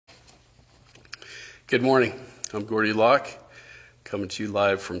Good morning. I'm Gordy Locke, coming to you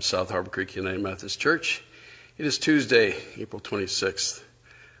live from South Harbor Creek United Methodist Church. It is Tuesday, April 26th.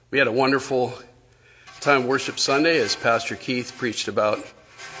 We had a wonderful time worship Sunday as Pastor Keith preached about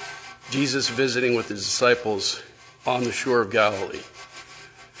Jesus visiting with his disciples on the shore of Galilee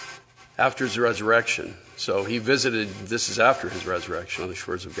after his resurrection. So he visited, this is after his resurrection, on the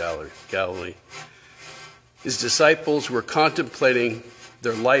shores of Galilee. His disciples were contemplating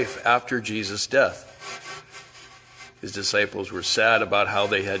their life after Jesus' death. His disciples were sad about how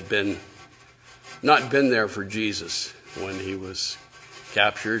they had not been there for Jesus when he was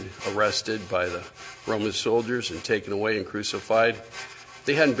captured, arrested by the Roman soldiers and taken away and crucified.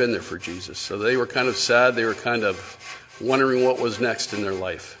 They hadn't been there for Jesus, so they were kind of sad. They were kind of wondering what was next in their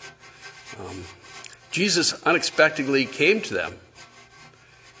life. Jesus unexpectedly came to them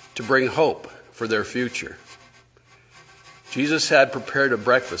to bring hope for their future. Jesus had prepared a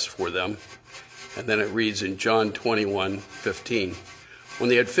breakfast for them. And then it reads in John 21:15. When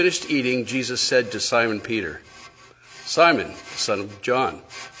they had finished eating, Jesus said to Simon Peter, "Simon, son of John,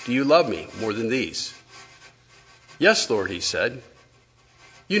 do you love me more than these?" "Yes, Lord," he said.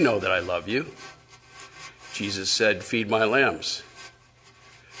 "You know that I love you." Jesus said, "Feed my lambs."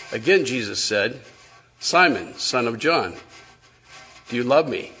 Again Jesus said, "Simon, son of John, do you love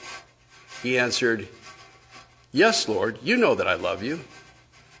me?" He answered, "Yes, Lord, you know that I love you."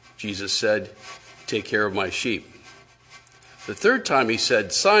 Jesus said, "Take care of my sheep." The third time he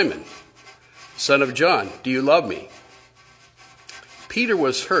said, "Simon, son of John, do you love me?" Peter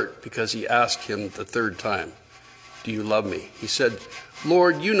was hurt because he asked him the third time, "Do you love me?" He said,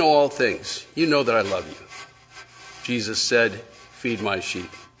 "Lord, you know all things. You know that I love you." Jesus said, "Feed my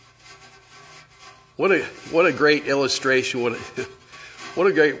sheep." What a great illustration. What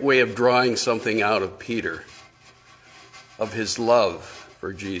a great way of drawing something out of Peter, of his love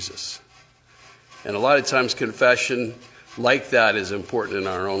for Jesus. And a lot of times confession like that is important in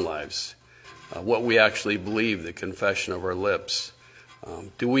our own lives. What we actually believe, the confession of our lips.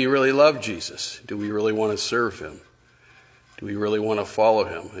 Do we really love Jesus? Do we really want to serve him? Do we really want to follow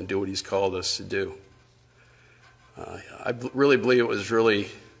him and do what he's called us to do? I really believe it was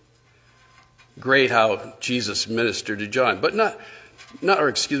really great how Jesus ministered to John, but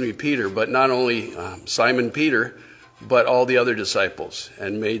Peter, but not only Simon Peter, but all the other disciples,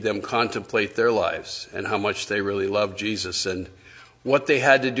 and made them contemplate their lives and how much they really loved Jesus and what they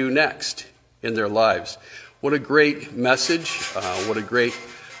had to do next in their lives. What a great message, what a great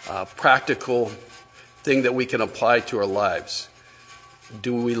practical thing that we can apply to our lives.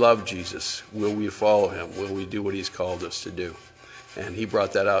 Do we love Jesus? Will we follow him? Will we do what he's called us to do? And he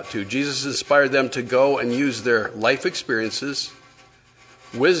brought that out too. Jesus inspired them to go and use their life experiences,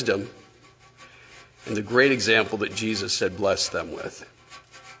 wisdom, and the great example that Jesus had blessed them with.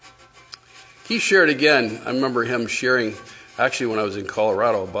 He shared again, I remember him sharing, actually when I was in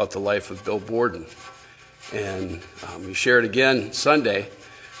Colorado, about the life of Bill Borden. And he shared again Sunday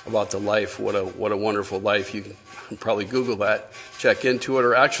about the life, what a wonderful life. You can probably Google that, check into it,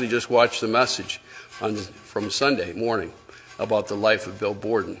 or actually just watch the message from Sunday morning about the life of Bill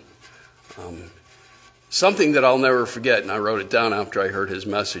Borden. Something that I'll never forget, and I wrote it down after I heard his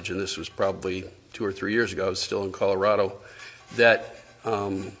message, and this was probably 2 or 3 years ago. I was still in Colorado. That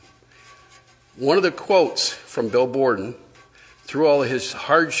one of the quotes from Bill Borden, through all of his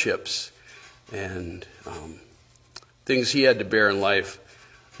hardships and things he had to bear in life,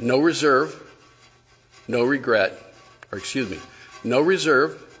 no reserve, no retreat,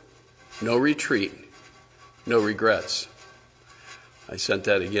 no regrets. I sent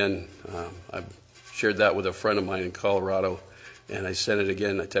that again. I shared that with a friend of mine in Colorado. And I sent it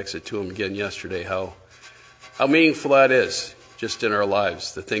again, I texted to him again yesterday, how meaningful that is just in our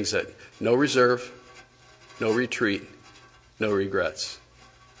lives. The things that, no reserve, no retreat, no regrets.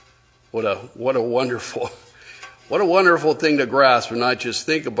 What a wonderful thing to grasp and not just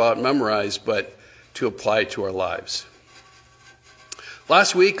think about, memorize, but to apply to our lives.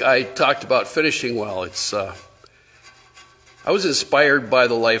 Last week I talked about finishing well. I was inspired by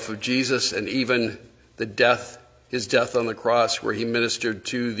the life of Jesus and even his death on the cross, where he ministered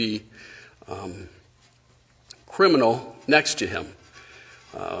to the criminal next to him.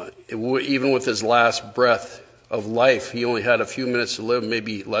 Even with his last breath of life, he only had a few minutes to live,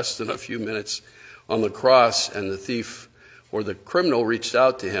 maybe less than a few minutes on the cross, and the thief or the criminal reached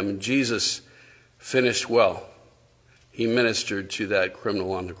out to him, and Jesus finished well. He ministered to that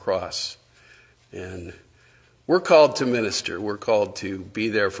criminal on the cross. And we're called to minister. We're called to be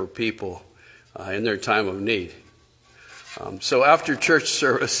there for people in their time of need. So after church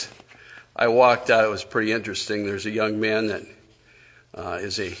service, I walked out. It was pretty interesting. There's a young man that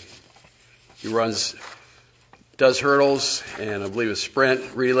is a He does hurdles, and I believe a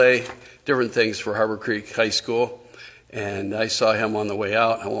sprint, relay, different things for Harbor Creek High School. And I saw him on the way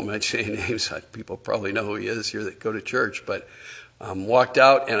out. I won't mention any names. People probably know who he is here that go to church. But walked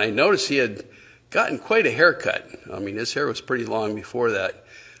out, and I noticed he had gotten quite a haircut. I mean, his hair was pretty long before that.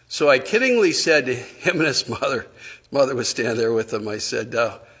 So I kiddingly said to him and his mother was standing there with him, I said,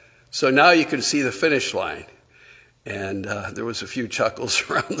 so now you can see the finish line. And there was a few chuckles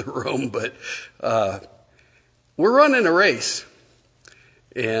around the room, but we're running a race.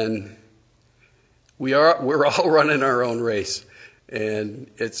 And we're all running our own race.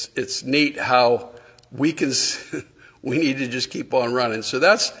 And it's neat how we need to just keep on running. So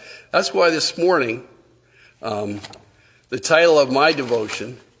that's why this morning, the title of my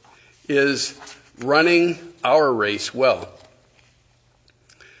devotion is Running Our Race Well.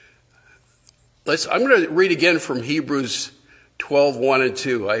 I'm going to read again from Hebrews 12, 1 and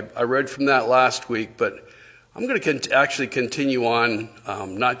 2. I read from that last week, but I'm going to actually continue on,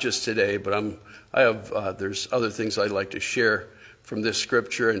 not just today, but there's other things I'd like to share from this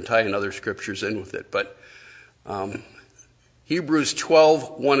scripture and tie in other scriptures in with it. But Hebrews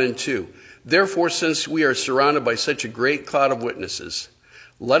 12, 1 and 2. Therefore, since we are surrounded by such a great cloud of witnesses,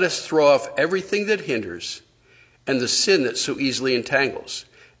 let us throw off everything that hinders and the sin that so easily entangles,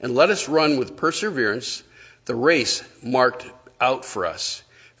 and let us run with perseverance the race marked out for us,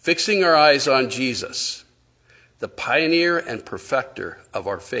 fixing our eyes on Jesus, the pioneer and perfecter of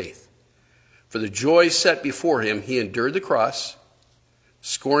our faith. For the joy set before him, he endured the cross,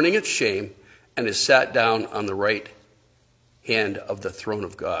 scorning its shame, and is sat down on the right hand of the throne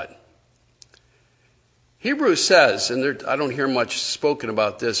of God. Hebrews says, and I don't hear much spoken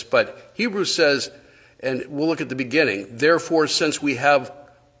about this, but Hebrews says, and we'll look at the beginning, therefore, since we have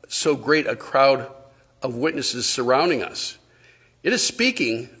so great a crowd of witnesses surrounding us, it is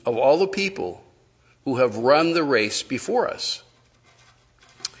speaking of all the people who have run the race before us.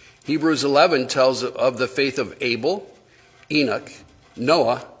 Hebrews 11 tells of the faith of Abel, Enoch,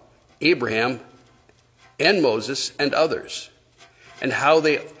 Noah, Abraham, and Moses, and others, and how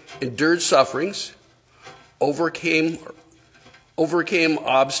they endured sufferings, overcame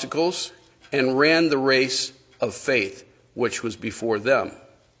obstacles, and ran the race of faith which was before them.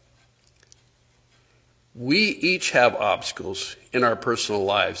 We each have obstacles in our personal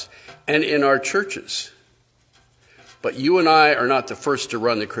lives and in our churches. But you and I are not the first to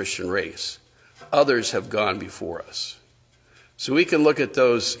run the Christian race. Others have gone before us. So we can look at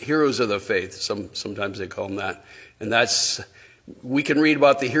those heroes of the faith, sometimes they call them that, and we can read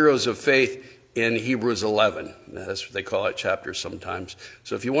about the heroes of faith in Hebrews 11. That's what they call it, chapters sometimes.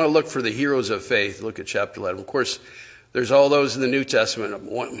 So if you want to look for the heroes of faith, look at chapter 11. Of course, there's all those in the New Testament.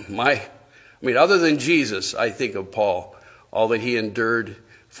 Other than Jesus, I think of Paul, all that he endured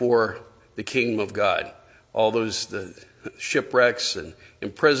for the kingdom of God. All the shipwrecks and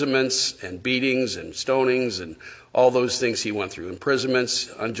imprisonments and beatings and stonings and all those things he went through.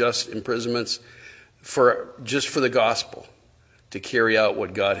 Imprisonments, unjust imprisonments, just for the gospel, to carry out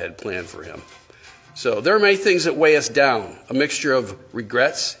what God had planned for him. So there are many things that weigh us down, a mixture of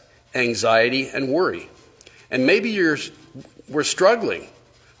regrets, anxiety, and worry. And maybe we're struggling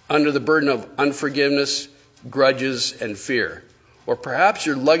under the burden of unforgiveness, grudges, and fear. Or perhaps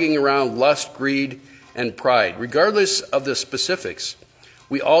you're lugging around lust, greed, and pride. Regardless of the specifics,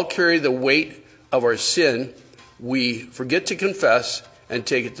 we all carry the weight of our sin. We forget to confess and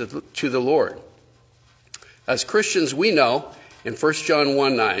take it to the Lord. As Christians, we know in 1 John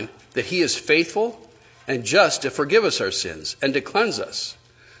 1:9 that he is faithful and just to forgive us our sins and to cleanse us.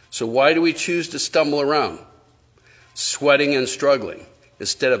 So why do we choose to stumble around, sweating and struggling,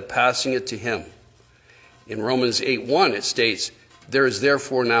 instead of passing it to him? In Romans 8:1 it states, there is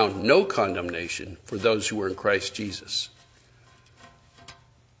therefore now no condemnation for those who are in Christ Jesus.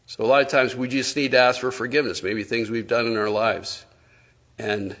 So a lot of times we just need to ask for forgiveness, maybe things we've done in our lives.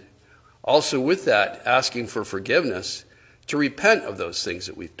 And also with that, asking for forgiveness, to repent of those things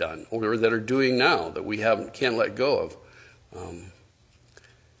that we've done or that are doing now that we can't let go of.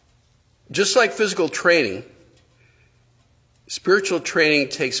 Just like physical training, spiritual training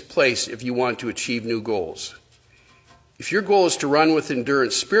takes place if you want to achieve new goals. If your goal is to run with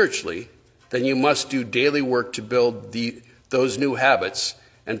endurance spiritually, then you must do daily work to build those new habits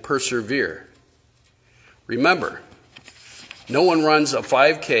and persevere. Remember, no one runs a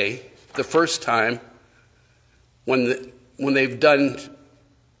 5K the first time when they've done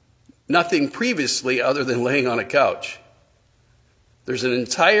nothing previously other than laying on a couch. There's an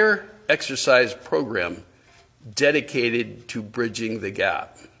entire exercise program dedicated to bridging the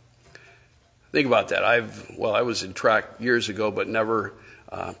gap. Think about that. I was in track years ago, but never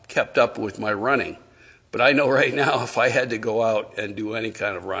kept up with my running. But I know right now if I had to go out and do any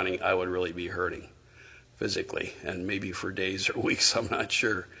kind of running, I would really be hurting physically, and maybe for days or weeks, I'm not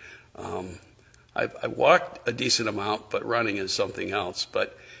sure. I walked a decent amount, but running is something else.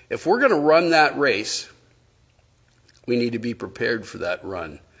 But if we're going to run that race, we need to be prepared for that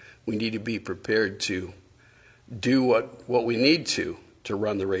run. We need to be prepared to do what we need to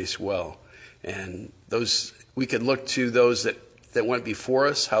run the race well. And we could look to those that went before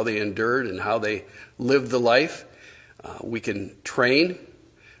us, how they endured and how they lived the life. We can train.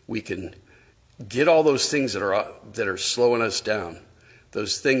 We can get all those things that are slowing us down,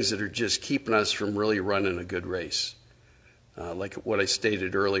 those things that are just keeping us from really running a good race. Like what I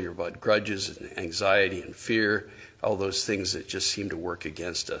stated earlier about grudges and anxiety and fear, all those things that just seem to work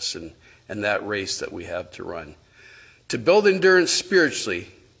against us and that race that we have to run. To build endurance spiritually,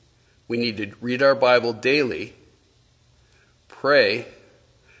 we need to read our Bible daily, pray,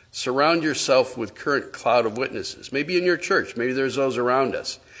 surround yourself with current cloud of witnesses. Maybe in your church, maybe there's those around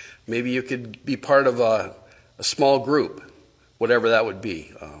us. Maybe you could be part of a small group, whatever that would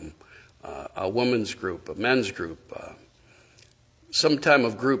be, a women's group, a men's group, some type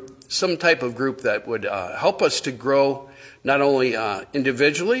of group that would help us to grow not only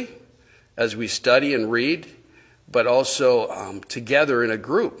individually as we study and read, but also together in a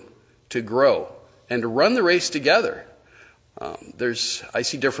group to grow and to run the race together. I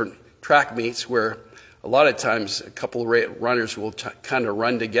see different track meets where a lot of times a couple of runners will kind of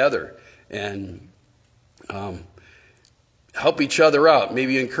run together and help each other out,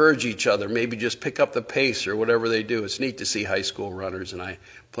 maybe encourage each other, maybe just pick up the pace or whatever they do. It's neat to see high school runners, and I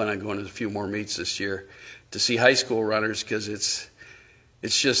plan on going to a few more meets this year to see high school runners because it's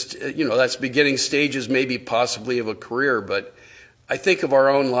just, that's beginning stages maybe possibly of a career. But I think of our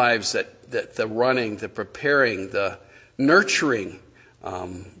own lives that the running, the preparing, the nurturing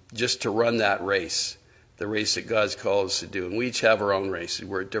just to run that race, the race that God's called us to do. And we each have our own races.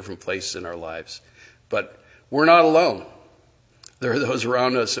 We're at different places in our lives. But we're not alone. There are those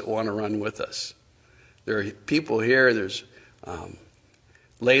around us that want to run with us. There are people here, there's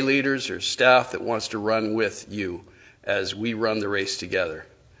lay leaders or staff that wants to run with you as we run the race together.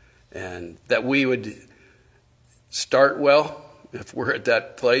 And that we would start well if we're at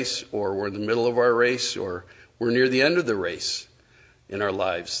that place, or we're in the middle of our race, or we're near the end of the race in our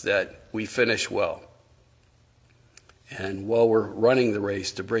lives, that we finish well. And while we're running the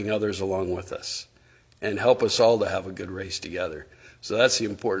race, to bring others along with us and help us all to have a good race together. So that's the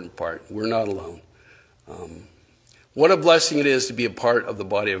important part. We're not alone. What a blessing it is to be a part of the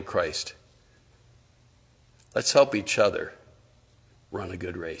body of Christ. Let's help each other run a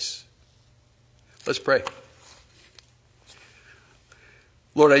good race. Let's pray.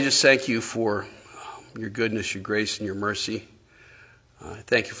 Lord, I just thank you for your goodness, your grace, and your mercy. I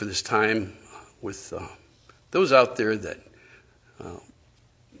thank you for this time with those out there that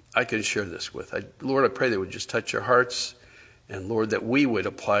I can share this with. Lord, I pray that it would just touch our hearts, and Lord, that we would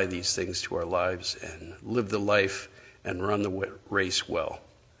apply these things to our lives and live the life and run the race well.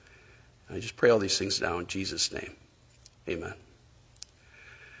 I just pray all these things now in Jesus' name. Amen.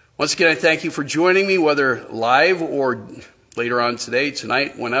 Once again, I thank you for joining me, whether live or later on today,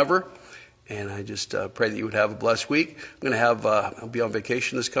 tonight, whenever. And I just pray that you would have a blessed week. I'll be on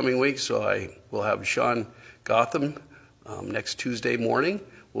vacation this coming week, so I will have Sean Gotham next Tuesday morning.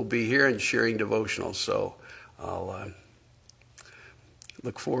 We'll be here and sharing devotionals. So I'll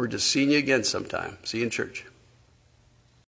look forward to seeing you again sometime. See you in church.